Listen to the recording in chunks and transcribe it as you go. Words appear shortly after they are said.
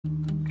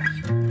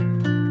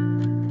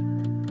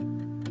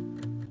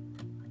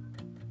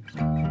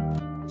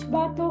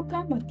बातों का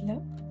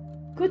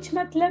मतलब कुछ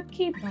मतलब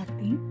की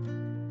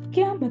बातें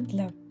क्या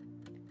मतलब.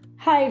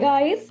 Hi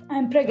guys,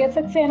 I'm Pragya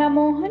Saxena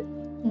Mohan.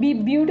 Be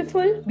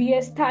beautiful, be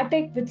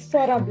aesthetic with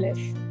Swara Bliss.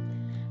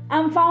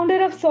 I'm founder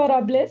of Swara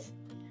Bliss.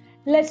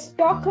 Let's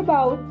talk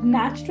about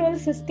natural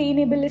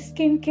sustainable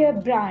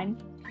skincare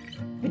brand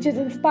which is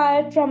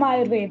inspired from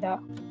Ayurveda.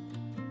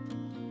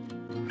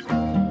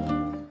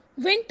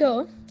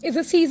 Winter is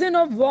a season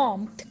of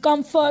warmth,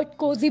 comfort,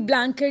 cozy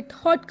blanket,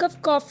 hot cup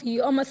of coffee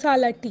or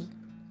masala tea.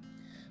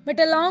 But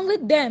along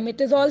with them,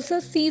 it is also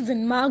a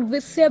season marked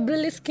with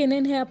several skin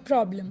and hair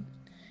problems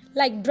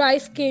like dry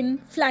skin,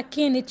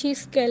 flaky and itchy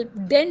scalp,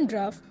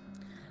 dandruff,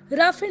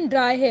 rough and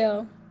dry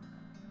hair.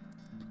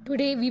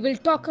 Today we will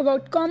talk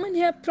about common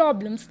hair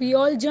problems we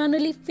all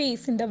generally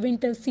face in the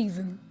winter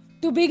season.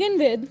 To begin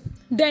with,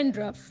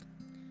 dandruff.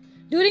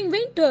 During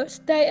winters,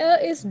 the air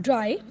is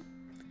dry.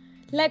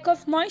 Lack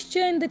of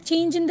moisture and the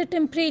change in the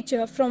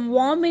temperature from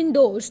warm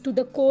indoors to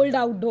the cold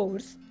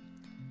outdoors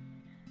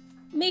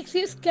makes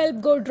your scalp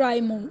go dry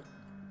more.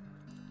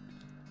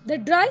 The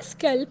dry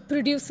scalp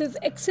produces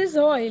excess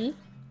oil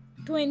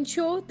to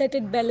ensure that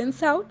it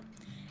balances out,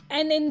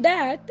 and in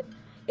that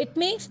it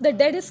makes the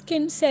dead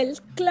skin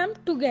cells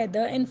clump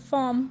together and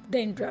form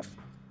dandruff.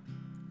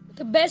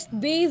 The best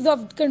ways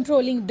of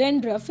controlling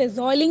dandruff is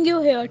oiling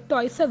your hair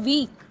twice a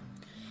week.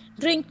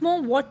 Drink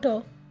more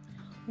water.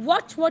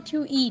 Watch what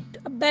you eat.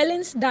 A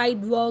balanced diet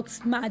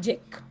works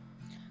magic.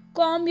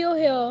 Comb your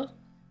hair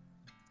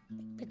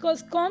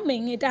because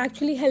combing it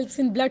actually helps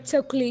in blood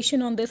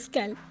circulation on the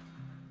scalp.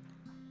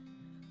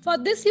 For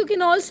this you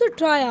can also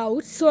try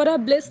out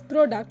Swara Bliss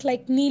product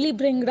like Neeli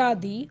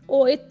Bringradi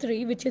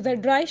OA3 which is a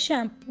dry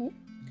shampoo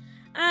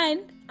and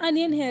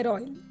onion hair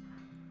oil.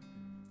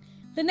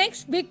 The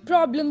next big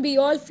problem we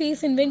all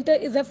face in winter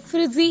is a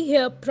frizzy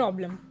hair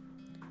problem.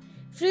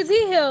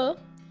 Frizzy hair,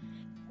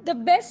 the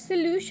best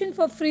solution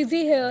for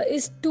frizzy hair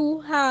is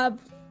to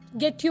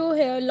get your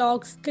hair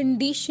locks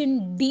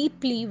conditioned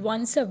deeply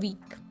once a week.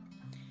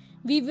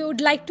 We would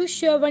like to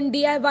share one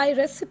DIY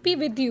recipe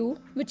with you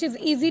which is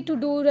easy to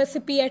do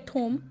recipe at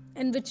home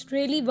and which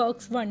really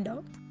works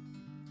wonder.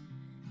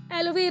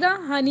 Aloe vera,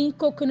 honey,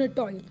 coconut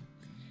oil.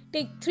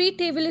 Take 3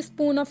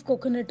 tablespoons of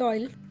coconut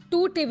oil,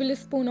 2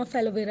 tablespoons of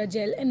aloe vera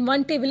gel and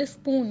 1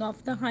 tablespoon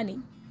of the honey.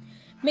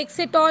 Mix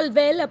it all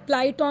well,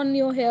 apply it on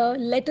your hair,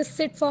 let it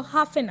sit for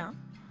half an hour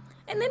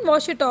and then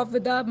wash it off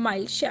with a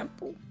mild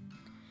shampoo.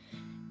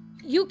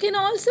 You can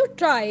also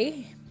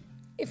try,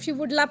 if you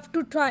would love to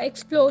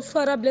explore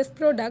Swara Bliss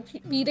product,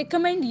 we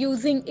recommend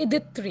using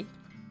Idit3.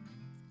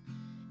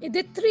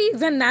 Idit3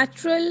 is a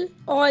natural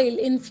oil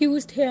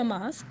infused hair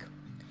mask.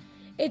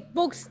 It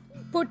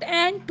put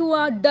end to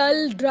a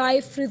dull, dry,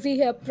 frizzy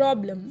hair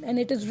problem and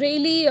it is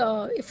really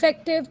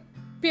effective,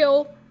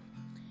 pure,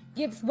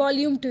 gives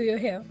volume to your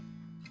hair.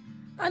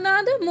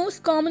 Another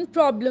most common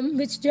problem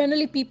which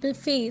generally people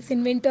face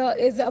in winter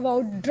is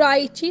about dry,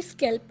 itchy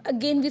scalp.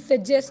 Again, we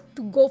suggest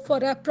to go for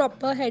a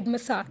proper head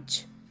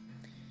massage.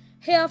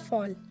 Hair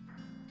fall.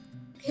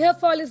 Hair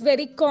fall is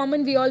very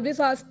common. We always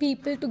ask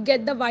people to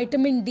get the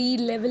vitamin D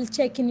level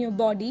check in your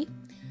body.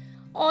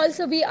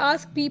 Also, we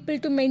ask people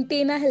to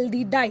maintain a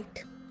healthy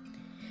diet.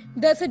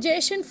 The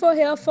suggestion for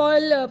hair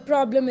fall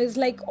problem is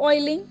like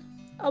oiling,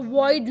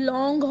 avoid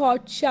long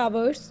hot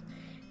showers,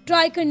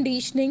 try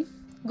conditioning,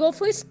 go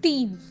for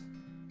steam.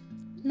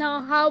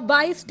 Now,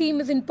 why steam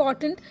is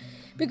important?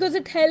 Because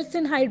it helps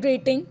in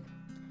hydrating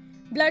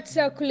blood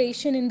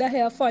circulation in the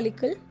hair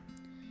follicle.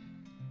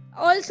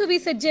 Also, we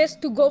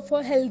suggest to go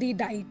for healthy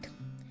diet.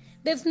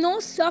 There's no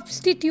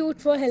substitute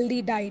for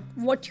healthy diet.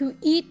 What you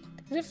eat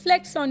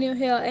reflects on your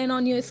hair and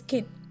on your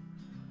skin.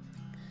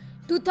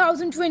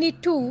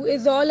 2022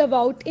 is all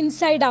about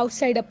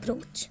inside-outside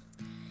approach.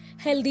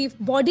 Healthy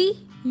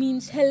body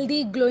means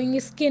healthy glowing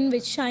skin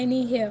with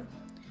shiny hair.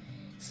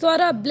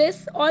 Swara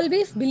Bliss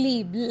always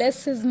believe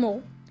less is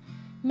more.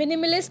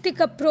 Minimalistic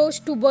approach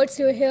towards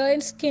your hair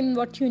and skin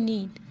what you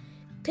need.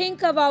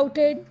 Think about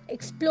it.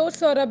 Explore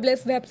Swara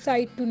Bliss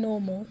website to know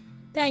more.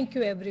 Thank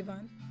you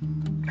everyone.